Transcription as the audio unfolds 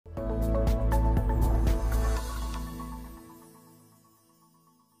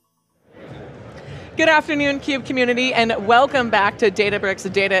Good afternoon, CUBE community, and welcome back to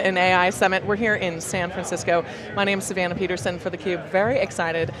Databricks Data and AI Summit. We're here in San Francisco. My name is Savannah Peterson for theCUBE. Very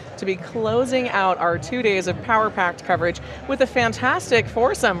excited to be closing out our 2 days of power-packed coverage with a fantastic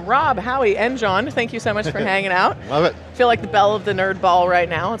foursome. Rob, Howie, and John, thank you so much for hanging out. Love it. I feel like the belle of the nerd ball right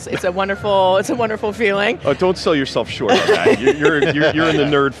now. It's a wonderful feeling. Oh, don't sell yourself short on that. You're in the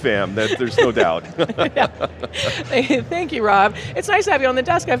nerd fam, there's no doubt. Thank you, Rob. It's nice to have you on the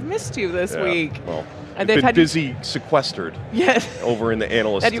desk. I've missed you this week. Well, and they've been busy sequestered over in the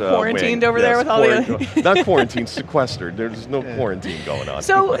Analyst Had you quarantined wing. over there with all the Not quarantined, sequestered. There's no quarantine going on.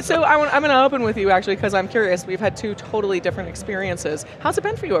 So I'm going to open with you actually because I'm curious. We've had two totally different experiences. How's it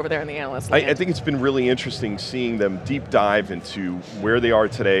been for you over there in the Analyst land? I think it's been really interesting seeing them deep dive into where they are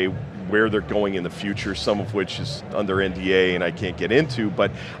today, where they're going in the future, some of which is under NDA and I can't get into,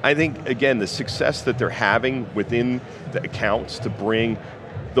 but I think, again, the success that they're having within the accounts to bring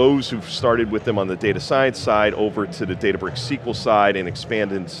those who've started with them on the data science side over to the Databricks SQL side and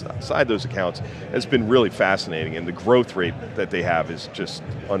expand inside those accounts has been really fascinating, and the growth rate that they have is just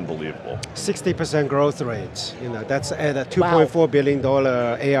unbelievable. 60% growth rate, that's at a $2.4 billion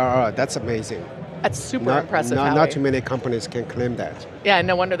ARR, that's amazing. That's super impressive, not too many companies can claim that. Yeah,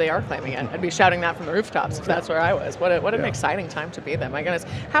 no wonder they are claiming it. I'd be shouting that from the rooftops if that's where I was. What an exciting time to be there, my goodness.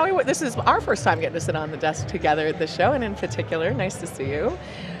 Howie, this is our first time getting to sit on the desk together at the show, and in particular, nice to see you.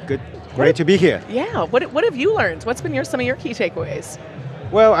 Good, great to be here. Yeah, what have you learned? What's been some of your key takeaways?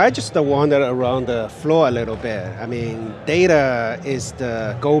 Well, I just wandered around the floor a little bit. I mean, data is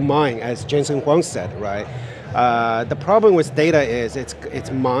the gold mine, as Jensen Huang said, right? The problem with data is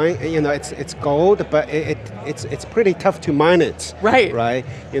it's mine, it's gold, but it's pretty tough to mine it. Right. Right.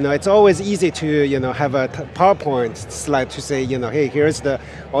 It's always easy to have a PowerPoint slide to say hey, here's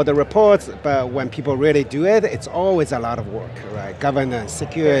all the reports, but when people really do it, it's always a lot of work, right? Governance,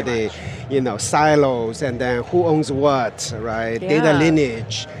 security, silos, and then who owns what, right? Yeah. Data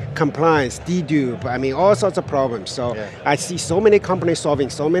lineage, compliance, dedupe. I mean, all sorts of problems. So I see so many companies solving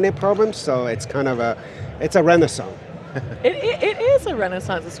so many problems. So it's kind of it's a renaissance. It is a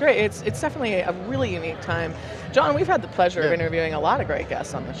renaissance. It's great. It's definitely a really unique time. John, we've had the pleasure of interviewing a lot of great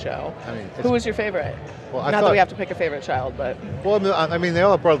guests on the show. Who was your favorite? Well, Not that we have to pick a favorite child, but... Well, I mean, they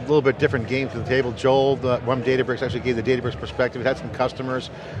all brought a little bit different game to the table. Joel, from Databricks, actually gave the Databricks perspective. He had some customers.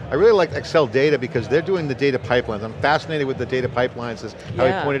 I really liked Excel Data because they're doing the data pipelines. I'm fascinated with the data pipelines. As how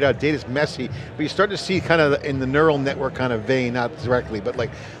he pointed out, data's messy, but you start to see kind of in the neural network kind of vein, not directly, but like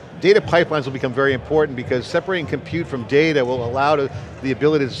data pipelines will become very important because separating compute from data will allow the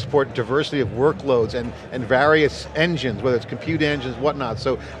ability to support diversity of workloads and various engines, whether it's compute engines, whatnot.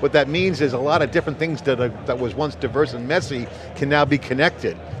 So what that means is a lot of different things that was once diverse and messy can now be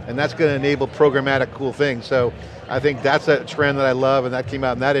connected, and that's going to enable programmatic cool things. So I think that's a trend that I love, and that came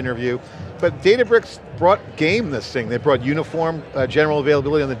out in that interview. But Databricks brought game this thing. They brought uniform general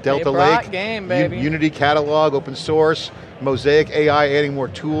availability on the Delta Lake. Game, baby. Unity catalog, open source, Mosaic AI adding more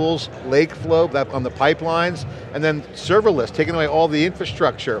tools, Lakeflow on the pipelines, and then serverless, taking away all the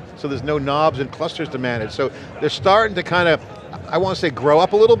infrastructure so there's no knobs and clusters to manage. So they're starting to kind of, I want to say grow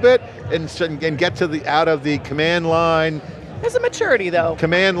up a little bit and get to out of the command line. There's a maturity though.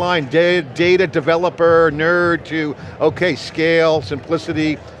 Command line, data developer, nerd to, okay, scale,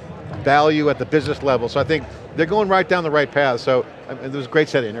 simplicity, value at the business level. So I think they're going right down the right path. So it was a great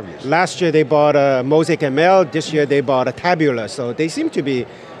set of interviews. Last year they bought Mosaic ML, this year they bought Tabula, so they seem to be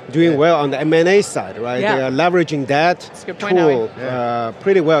doing well on the M&A side, right? Yeah. They are leveraging that tool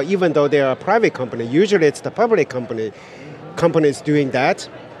pretty well, even though they are a private company. Usually it's the public companies doing that.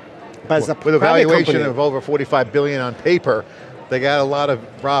 But with a valuation of over 45 billion on paper, they got a lot of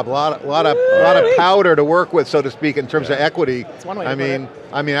powder to work with, so to speak, in terms of equity. That's one way to put it.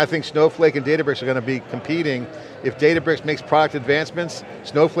 I think Snowflake and Databricks are going to be competing. If Databricks makes product advancements,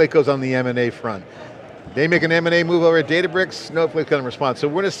 Snowflake goes on the M&A front. They make an M&A move over at Databricks, Snowflake's going to respond. So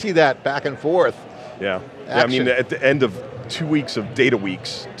we're going to see that back and forth. Yeah, I mean, at the end of 2 weeks of data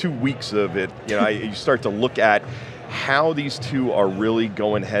weeks, 2 weeks of it, you start to look at how these two are really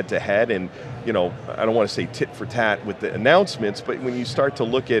going head to head, and I don't want to say tit for tat with the announcements, but when you start to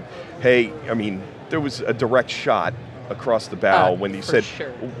look at, hey, I mean, there was a direct shot across the bow when he said,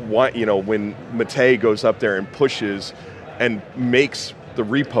 when Mate goes up there and pushes and makes the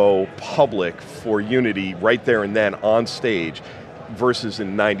repo public for Unity right there and then on stage, versus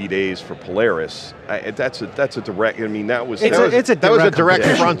in 90 days for Polaris. That's a direct, I mean, that was a direct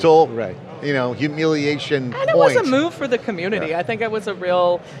frontal, humiliation And it was a move for the community. Yeah. I think it was a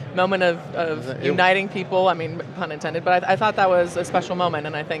real moment of uniting people, I mean, pun intended, but I thought that was a special moment,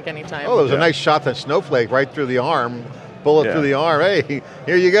 and I think anytime. Oh, there was a nice shot to Snowflake right through the arm. bullet through the arm. Hey,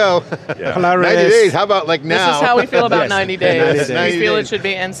 here you go. Yeah. 90 days, how about like now? This is how we feel about Yes. 90 days. 90 We feel days. it should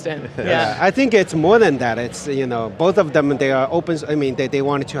be instant. Yeah, I think it's more than that. It's, both of them, they are open, they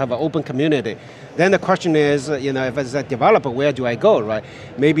wanted to have an open community. Then the question is, if as a developer, where do I go, right?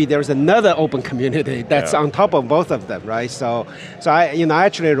 Maybe there's another open community that's on top of both of them, right? So I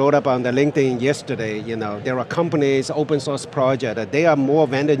actually wrote up on the LinkedIn yesterday, there are companies, open source project, they are more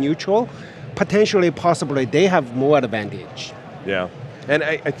vendor neutral. Potentially, possibly, they have more advantage. Yeah. And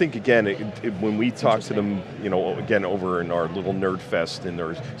I think, again, when we talk to them, again, over in our little nerd fest in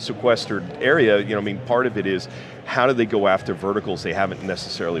their sequestered area, part of it is how do they go after verticals they haven't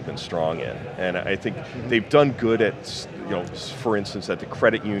necessarily been strong in? And I think they've done good at, for instance, at the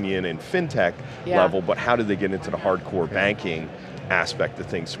credit union and fintech level, but how do they get into the hardcore banking aspect of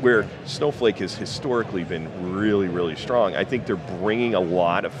things, where Snowflake has historically been really, really strong. I think they're bringing a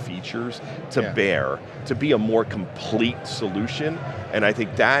lot of features to bear to be a more complete solution, and I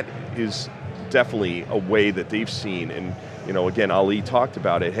think that is definitely a way that they've seen, and again, Ali talked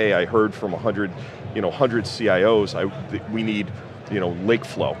about it, hey, I heard from 100 CIOs, we need lake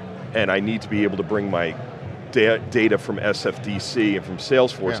flow, and I need to be able to bring my data from SFDC and from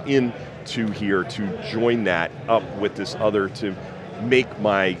Salesforce into here to join that up with this other to make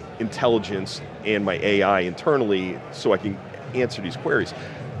my intelligence and my AI internally so I can answer these queries.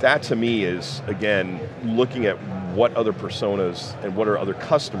 That to me is, again, looking at what other personas and what are other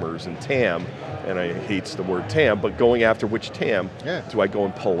customers in TAM, and I hate the word TAM, but going after which TAM do I go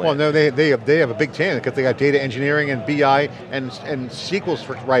and pull in? Well, no, they have a big TAM because they got data engineering and BI and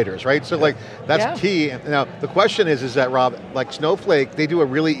SQL writers, right? So like, that's key. Now, the question is that, Rob, like Snowflake, they do a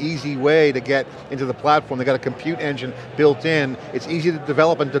really easy way to get into the platform. They got a compute engine built in. It's easy to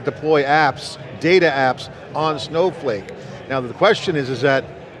develop and to deploy apps, data apps on Snowflake. Now, the question is that,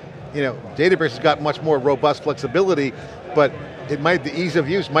 Databricks has got much more robust flexibility, but the ease of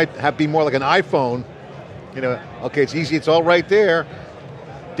use might be more like an iPhone. Okay, it's easy, it's all right there.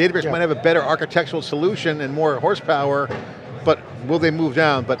 Databricks might have a better architectural solution and more horsepower, but will they move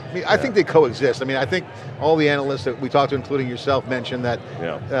down? But I think they coexist. I think all the analysts that we talked to, including yourself, mentioned that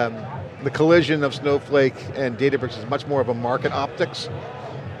the collision of Snowflake and Databricks is much more of a market optics.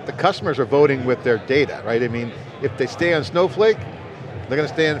 The customers are voting with their data, right? If they stay on Snowflake, they're going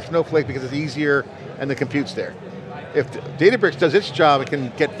to stay on Snowflake because it's easier and the compute's there. If Databricks does its job, it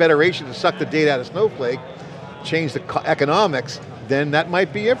can get Federation to suck the data out of Snowflake, change the economics, then that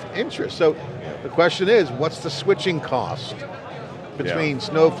might be interest. So the question is, what's the switching cost between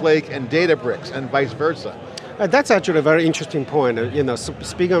Snowflake and Databricks and vice versa? That's actually a very interesting point.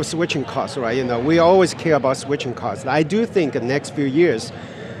 Speaking of switching costs, right? We always care about switching costs. I do think in the next few years,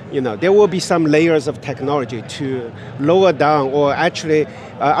 there will be some layers of technology to lower down or actually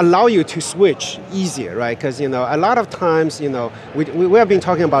allow you to switch easier, right? Because a lot of times, we have been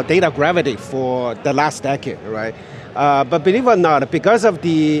talking about data gravity for the last decade, right? But believe it or not, because of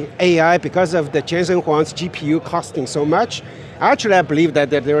the AI, because of the Jensen Huang's GPU costing so much, actually I believe that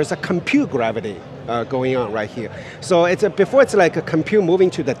there is a compute gravity going on right here. So before it's like a compute moving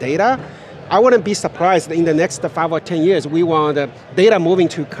to the data, I wouldn't be surprised in the next 5 or 10 years we want data moving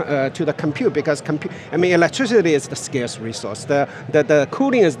to the compute, because electricity is the scarce resource. The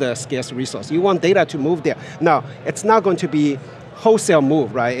cooling is the scarce resource. You want data to move there. Now, it's not going to be wholesale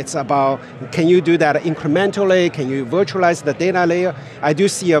move, right? It's about, can you do that incrementally? Can you virtualize the data layer? I do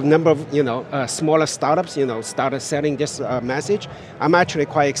see a number of smaller startups started selling this message. I'm actually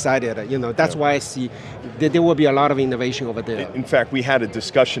quite excited. That's why I see that there will be a lot of innovation over there. In fact, we had a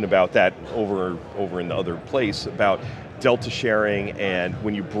discussion about that over in the other place about delta sharing, and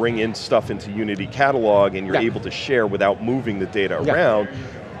when you bring in stuff into Unity Catalog and you're able to share without moving the data around,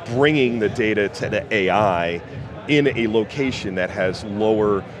 bringing the data to the AI in a location that has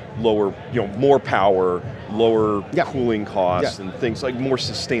lower, more power, lower cooling costs, and things like more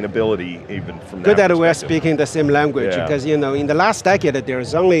sustainability even from that Good that perspective. we're speaking the same language, because in the last decade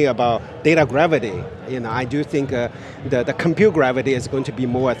there's only about data gravity. I do think the compute gravity is going to be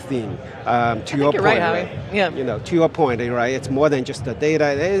more a theme. To your point, right, Howie. Yeah. To your point, right? It's more than just the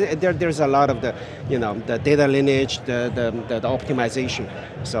data. There's a lot of the data lineage, the optimization.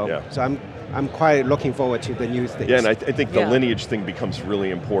 So I'm quite looking forward to the new things. Yeah, and I think the lineage thing becomes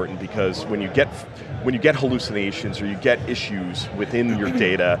really important, because when you get hallucinations or you get issues within your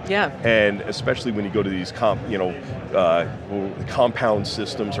data, and especially when you go to these compound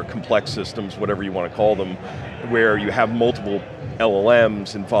systems or complex systems, whatever you want to call them, where you have multiple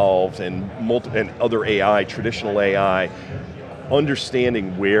LLMs involved and other AI, traditional AI,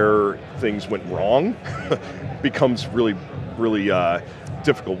 understanding where things went wrong becomes really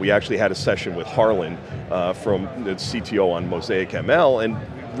difficult. We actually had a session with Harlan from the CTO on Mosaic ML and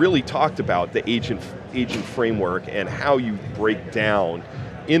really talked about the agent framework and how you break down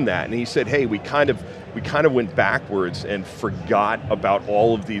in that. And he said, hey, we kind of went backwards and forgot about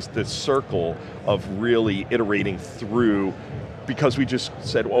all of this circle of really iterating through, because we just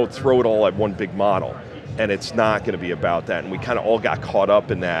said, well, throw it all at one big model. And it's not going to be about that. And we kind of all got caught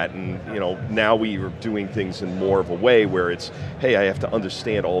up in that. And now we are doing things in more of a way where it's, hey, I have to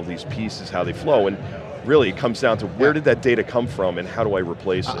understand all of these pieces, how they flow. And really it comes down to where did that data come from and how do I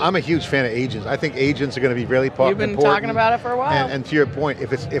replace it? I'm a huge fan of agents. I think agents are going to be really important. You've been talking about it for a while. And to your point,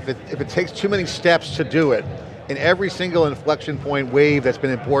 if it takes too many steps to do it, in every single inflection point wave that's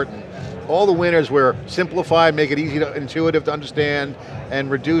been important, all the winners were simplify, make it intuitive to understand,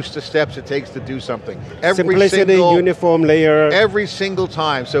 and reduce the steps it takes to do something. Simplicity, uniform layer. Every single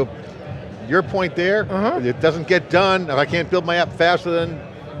time. So your point there, it doesn't get done. If I can't build my app faster than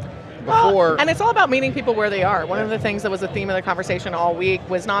before. Well, and it's all about meeting people where they are. One of the things that was the theme of the conversation all week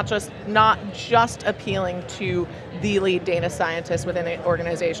was not just appealing to the lead data scientist within an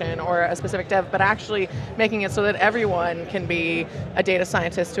organization or a specific dev, but actually making it so that everyone can be a data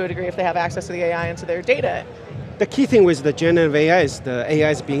scientist to a degree if they have access to the AI and to their data. The key thing with the generative AI is the AI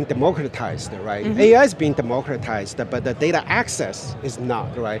is being democratized, right? AI is being democratized, but the data access is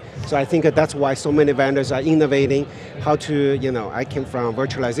not, right? So I think that's why so many vendors are innovating how to, I came from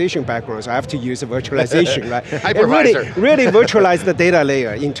virtualization background, so I have to use virtualization, right? Hypervisor. Really virtualize the data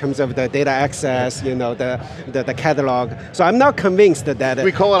layer in terms of the data access, the catalog. So I'm not convinced that...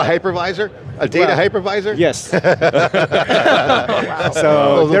 We call it a hypervisor? A data hypervisor? Yes.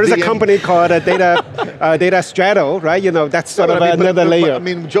 So there's a company called Data Strato, right? That's sort of another layer. I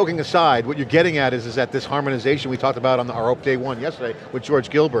mean, joking aside, what you're getting at is that this harmonization we talked about on our Day 1 yesterday with George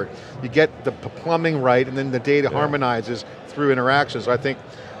Gilbert, you get the plumbing right and then the data harmonizes through interactions. So I think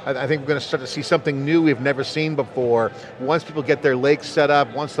we're going to start to see something new we've never seen before. Once people get their lakes set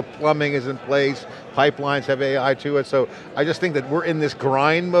up, once the plumbing is in place, pipelines have AI to it. So I just think that we're in this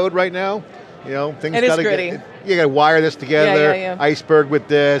grind mode right now. Things it is gritty. You got to wire this together, yeah. iceberg with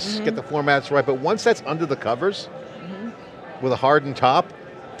this, get the formats right. But once that's under the covers, with a hardened top,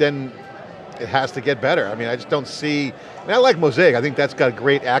 then it has to get better. I mean, I just don't see, I like Mosaic. I think that's got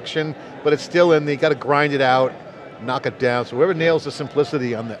great action, but it's still you got to grind it out, knock it down. So whoever nails the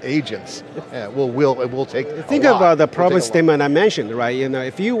simplicity on the agents, it will take Think about the problem statement I mentioned, right?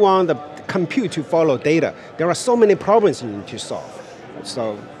 If you want the compute to follow data, there are so many problems you need to solve.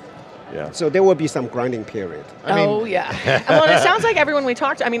 So there will be some grinding period. Well, it sounds like everyone we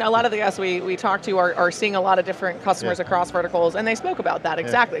talked to, a lot of the guys we talked to are seeing a lot of different customers across verticals, and they spoke about that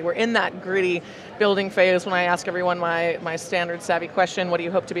exactly. We're in that gritty building phase. When I ask everyone my standard savvy question, what do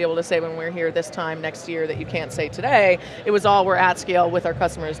you hope to be able to say when we're here this time next year that you can't say today? It was all we're at scale with our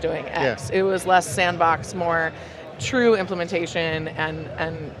customers doing X. It was less sandbox, more true implementation and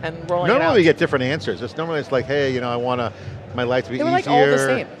rolling it out. Normally we get different answers. It's like, hey, I want my life to be easier. Like all the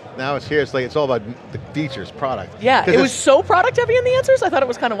same. Now it's here, it's all about the features, product. Yeah, it was so product heavy in the answers, I thought it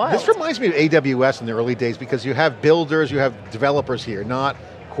was kind of wild. This reminds me of AWS in the early days because you have builders, you have developers here, not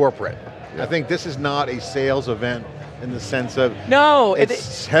corporate. I think this is not a sales event in the sense of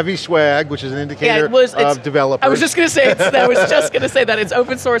it's heavy swag, which is an indicator of developers. I was just going to say that it's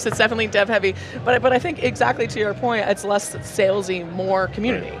open source. It's definitely dev heavy, but I think exactly to your point, it's less salesy, more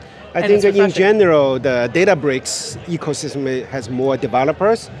community. I think in general, the Databricks ecosystem has more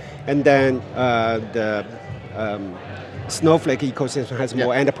developers, and then the Snowflake ecosystem has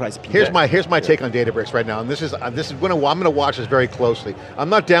more enterprise people. Here's my take on Databricks right now, and this is I'm going to watch this very closely. I'm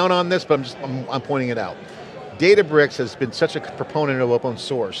not down on this, but I'm pointing it out. Databricks has been such a proponent of open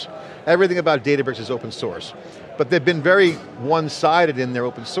source. Everything about Databricks is open source, but they've been very one-sided in their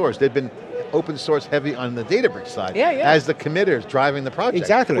open source. They've been open source heavy on the Databricks side as the committers driving the project.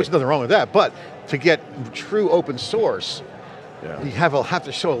 Exactly. Which is nothing wrong with that, but to get true open source, you have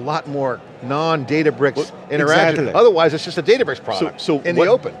to show a lot more non-Databricks interaction. Otherwise, it's just a Databricks product in the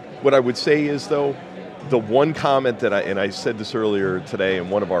open. What I would say is, though, the one comment that I said this earlier today in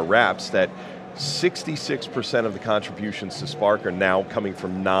one of our wraps, that 66% of the contributions to Spark are now coming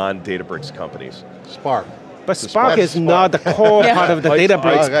from non-Databricks companies. Spark. But Spark is not the core part of the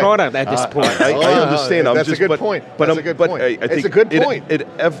Databricks product at this point. I understand. That's a good point. It's a good point.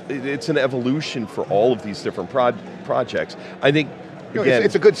 It's an evolution for all of these different projects. I think, again,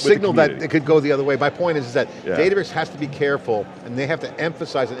 it's a good signal that it could go the other way. My point is that Databricks has to be careful, and they have to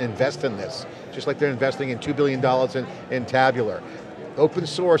emphasize and invest in this, just like they're investing in $2 billion in Tabular. Open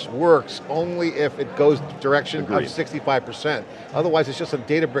source works only if it goes direction of 65%. Otherwise, it's just a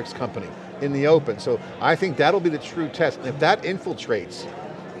Databricks company. in the open. So I think that'll be the true test. And if that infiltrates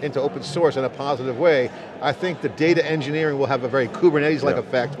into open source in a positive way, I think the data engineering will have a very Kubernetes-like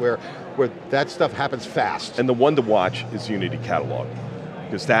effect where that stuff happens fast. And the one to watch is Unity Catalog,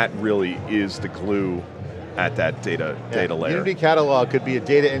 because that really is the glue at that data layer. Unity Catalog could be a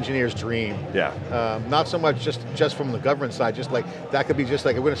data engineer's dream. Yeah. Not so much just from the government side, just like, that could be just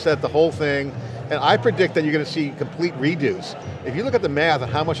like, we're going to set the whole thing, and I predict that you're going to see complete redos. If you look at the math of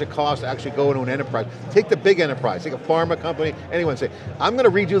how much it costs to actually go into an enterprise, take the big enterprise, take a pharma company, anyone say, I'm going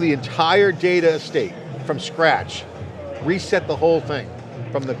to redo the entire data estate from scratch, reset the whole thing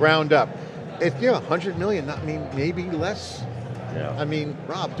from the ground up. It's 100 million, maybe less. Yeah. I mean,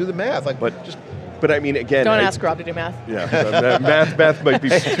 Rob, do the math. But I mean, again, don't ask Rob to do math. Yeah, math might be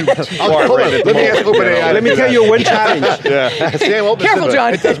too far right. Let me ask OpenAI. Let me tell you one challenge. Sam, careful,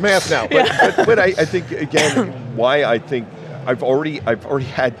 John. It does math now. But I think, again, why I think I've already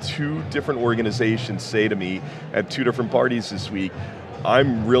had 2 different organizations say to me at 2 different parties this week,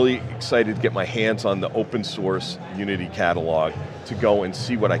 I'm really excited to get my hands on the open source Unity catalog to go and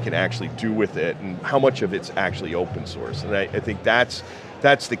see what I can actually do with it and how much of it's actually open source. And I think that's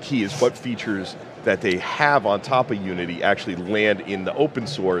the key, is what features that they have on top of Unity actually land in the open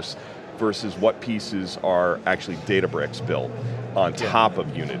source versus what pieces are actually Databricks built on top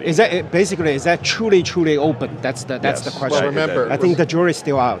of Unity. Is that truly open? That's the question. Well, remember, I think the jury's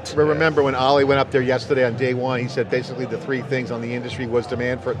still out. But remember when Ollie went up there yesterday on day 1, he said basically the 3 things on the industry was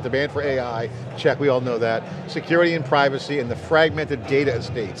demand for AI, check, we all know that, security and privacy, and the fragmented data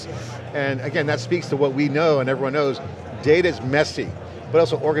estates. And again, that speaks to what we know and everyone knows, data is messy, but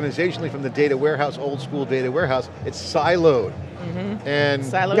also organizationally from the data warehouse, old school data warehouse, it's siloed. And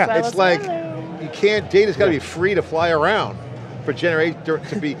it's like, you can't, data's got to be free to fly around for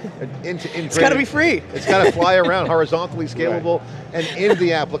to be it's got to be free. It's got to fly around horizontally scalable and in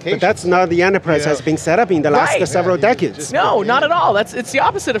the application. But that's not the enterprise has been set up in the last several decades. No, not at all. It's the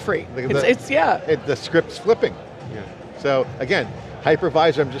opposite of free. The script's flipping. So again,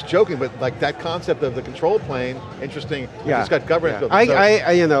 hypervisor, I'm just joking, but like that concept of the control plane, interesting. It's got governance.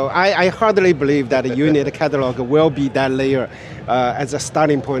 I hardly believe that a Unity catalog will be that layer as a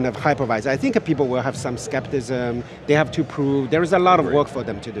starting point of hypervisor. I think people will have some skepticism. They have to prove. There is a lot of work for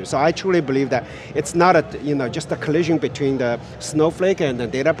them to do. So I truly believe that it's not just a collision between the Snowflake and the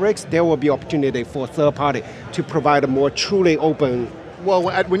Databricks. There will be opportunity for third party to provide a more truly open. Well,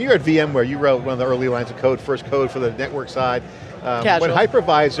 when you were at VMware, you wrote one of the early lines of code, first code for the network side. When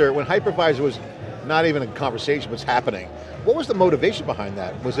hypervisor was not even a conversation, was happening, what was the motivation behind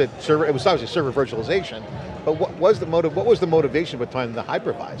that? Was it server? It was obviously server virtualization, but what was the motivation behind the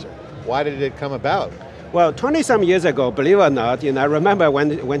hypervisor? Why did it come about? Well, 20-some years ago, believe it or not, I remember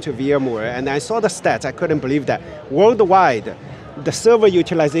when I went to VMware and I saw the stats, I couldn't believe that. Worldwide, the server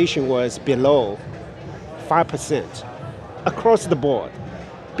utilization was below 5% across the board.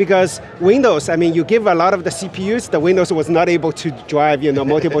 Because Windows, you give a lot of the CPUs, the Windows was not able to drive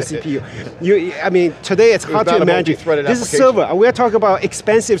multiple CPU. Today it's hard to imagine. This is server, we're talking about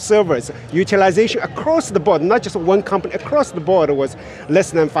expensive servers. Utilization across the board, not just one company, across the board was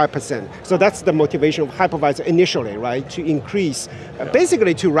less than 5%. So that's the motivation of hypervisor initially, right? To increase,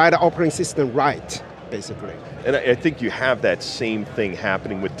 basically to write an operating system right, basically. And I think you have that same thing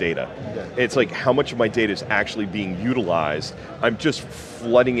happening with data. It's like how much of my data is actually being utilized. I'm just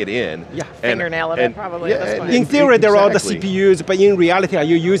flooding it in. Yeah, fingernail it probably. In theory, there are all the CPUs, but in reality, are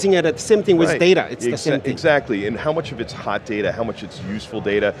you using it? The same thing with data. It's the same thing. Exactly, and how much of it's hot data, how much it's useful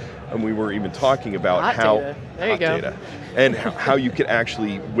data, and we were even talking about data, and how you could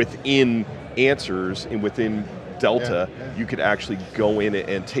actually, within answers and within Delta, you could actually go in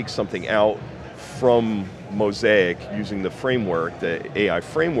and take something out from Mosaic using the framework, the AI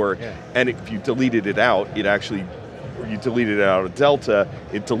framework, and if you deleted it out, you deleted it out of Delta,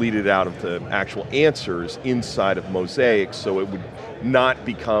 it deleted out of the actual answers inside of Mosaic, so it would not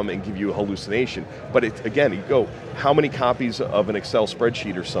become and give you a hallucination. But again, you go, how many copies of an Excel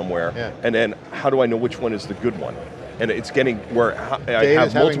spreadsheet are somewhere, and then how do I know which one is the good one? And it's getting where I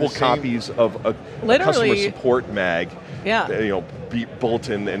have multiple copies of a customer support mag,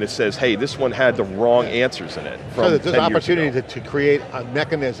 bulletin, and it says, hey, this one had the wrong answers in it. So there's an opportunity to create a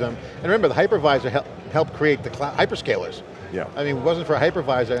mechanism. And remember, the hypervisor helped create the hyperscalers. Yeah. It wasn't for a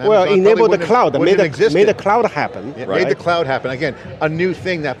hypervisor. Well, enable the cloud, made the cloud happen. Yeah, made the cloud happen. Again, a new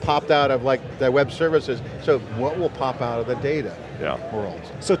thing that popped out of the web services. So what will pop out of the data world?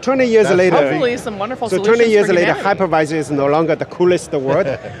 So 20 years later. Hopefully some wonderful solutions 20 years for later, humanity. hypervisor is no longer the coolest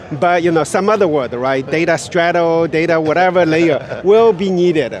word, but some other word, right? Data straddle, data whatever layer will be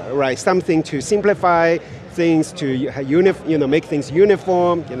needed, right? Something to simplify, things to make things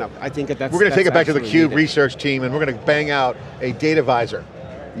uniform. I think that's. We're going to take it back to the CUBE needed. research team, and we're going to bang out a data visor.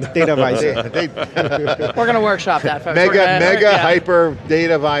 Data visor. We're going to workshop that, folks. Hyper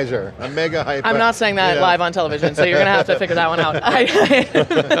data visor. A mega hyper. I'm not saying that live on television, so you're going to have to figure that one out.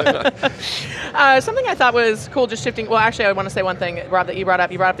 Something I thought was cool, just shifting, well actually I want to say one thing, Rob, that you brought up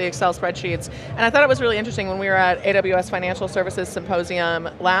the Excel spreadsheets, and I thought it was really interesting when we were at AWS Financial Services Symposium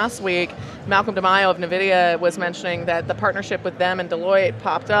last week. Malcolm DeMaio of NVIDIA was mentioning that the partnership with them and Deloitte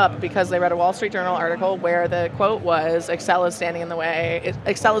popped up because they read a Wall Street Journal article where the quote was, Excel is standing in the way,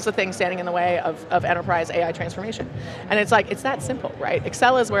 Excel is the thing standing in the way of enterprise AI transformation. And it's like, it's that simple, right?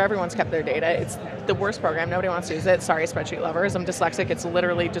 Excel is where everyone's kept their data. It's the worst program, nobody wants to use it. Sorry, spreadsheet lovers, I'm dyslexic, it's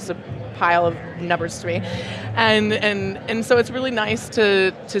literally just a pile of numbers to me. And so it's really nice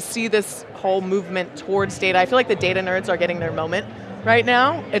to see this whole movement towards data. I feel like the data nerds are getting their moment right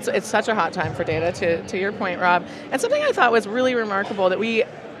now. It's such a hot time for data, to your point, Rob. And something I thought was really remarkable that we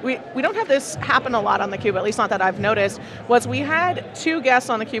don't have this happen a lot on theCUBE, at least not that I've noticed, was we had two guests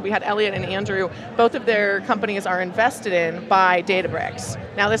on theCUBE. We had Elliot and Andrew. Both of their companies are invested in by Databricks.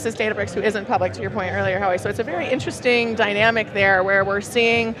 Now this is Databricks, who isn't public, to your point earlier, Howie. So it's a very interesting dynamic there where we're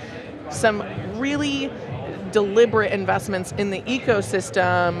seeing some really deliberate investments in the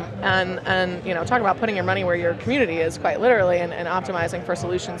ecosystem and talk about putting your money where your community is, quite literally, and optimizing for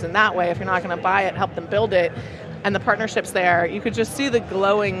solutions in that way. If you're not going to buy it, help them build it. And the partnerships there, you could just see the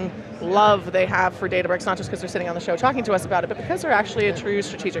glowing love they have for Databricks, not just because they're sitting on the show talking to us about it, but because they're actually a true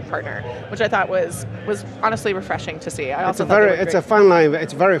strategic partner, which I thought was honestly refreshing to see. I also it's a fine line.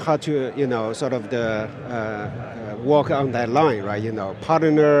 It's very hard to sort of walk on that line, right?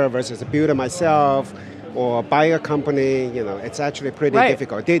 Partner versus builder myself, or buy a company, it's actually pretty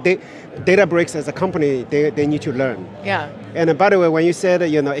difficult. Databricks as a company, they need to learn. Yeah. And by the way, when you said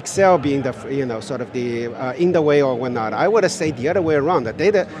Excel being the sort of the in the way or whatnot, I would say the other way around.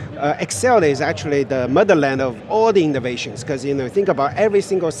 The Excel is actually the motherland of all the innovations, because think about every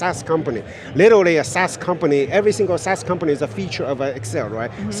single SaaS company. Literally a SaaS company, every single SaaS company is a feature of Excel,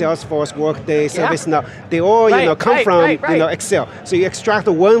 right? Mm-hmm. Salesforce, Workday, ServiceNow, they all come from Excel. So you extract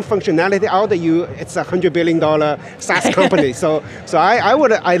one functionality out of it's $100 billion SaaS company. So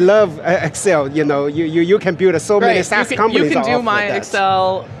I love Excel. You can build so many SaaS companies. You can do my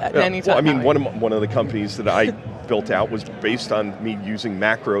Excel at any time. Well, I mean, one of the companies that I built out was based on me using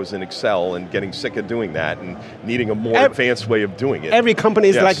macros in Excel and getting sick of doing that and needing a more advanced way of doing it. Every company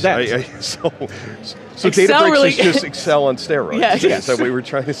is like that. So Databricks really is just Excel on steroids. Yes. Is that what we were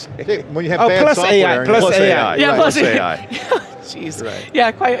trying to say? When you have bad software. Plus AI. Yeah, plus AI. Jeez. Right.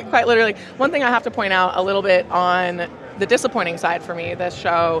 Yeah, quite literally. One thing I have to point out a little bit on the disappointing side for me, this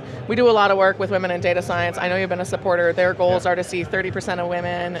show, we do a lot of work with women in data science. I know you've been a supporter. Their goals are to see 30% of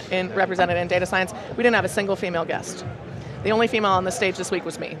women represented in data science. We didn't have a single female guest. The only female on the stage this week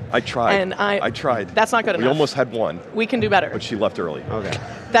was me. I tried. And I tried. That's not good enough. We almost had one. We can do better. But she left early. Okay.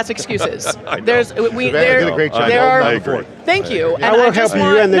 That's excuses. I know. Savannah did a great job. I agree. Thank you. I will help you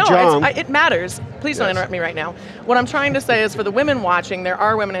and the job. It matters. Please don't interrupt me right now. What I'm trying to say is, for the women watching, there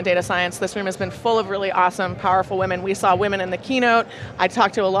are women in data science. This room has been full of really awesome, powerful women. We saw women in the keynote. I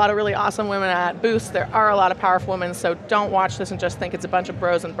talked to a lot of really awesome women at booths. There are a lot of powerful women, so don't watch this and just think it's a bunch of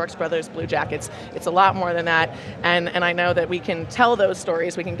bros in Brooks Brothers blue jackets. It's a lot more than that, and I know that we can tell those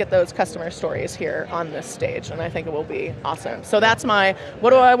stories, we can get those customer stories here on this stage, and I think it will be awesome. So that's what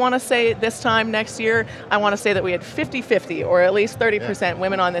do I want to say this time next year? I want to say that we had 50-50, or at least 30%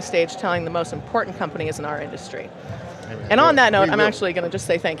 women on this stage telling the most important companies in our industry. And on that note, I'm actually going to just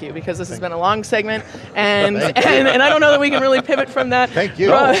say thank you, because this has been a long segment, and I don't know that we can really pivot from that. Thank you.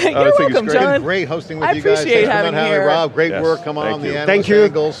 You're welcome, John. It's been great hosting with you guys. I appreciate having you here. Rob, great work. Come on the Thank Analyst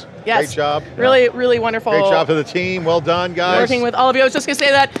Angles. Yes. Great job. Really wonderful. Great job to the team. Well done, guys. Working with all of you. I was just going to say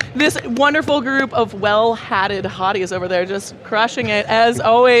that this wonderful group of well-hatted hotties over there just crushing it. As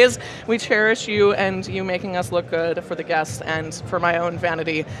always, we cherish you and you making us look good for the guests and for my own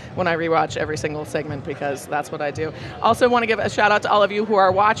vanity when I rewatch every single segment, because that's what I do. Also want to give a shout out to all of you who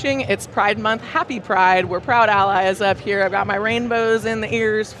are watching. It's Pride Month. Happy Pride. We're proud allies up here. I've got my rainbows in the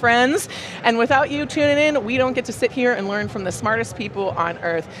ears, friends. And without you tuning in, we don't get to sit here and learn from the smartest people on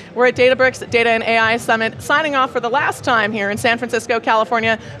earth. We're at Databricks Data and AI Summit, signing off for the last time here in San Francisco,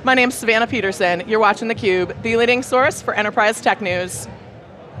 California. My name's Savannah Peterson. You're watching theCUBE, the leading source for enterprise tech news.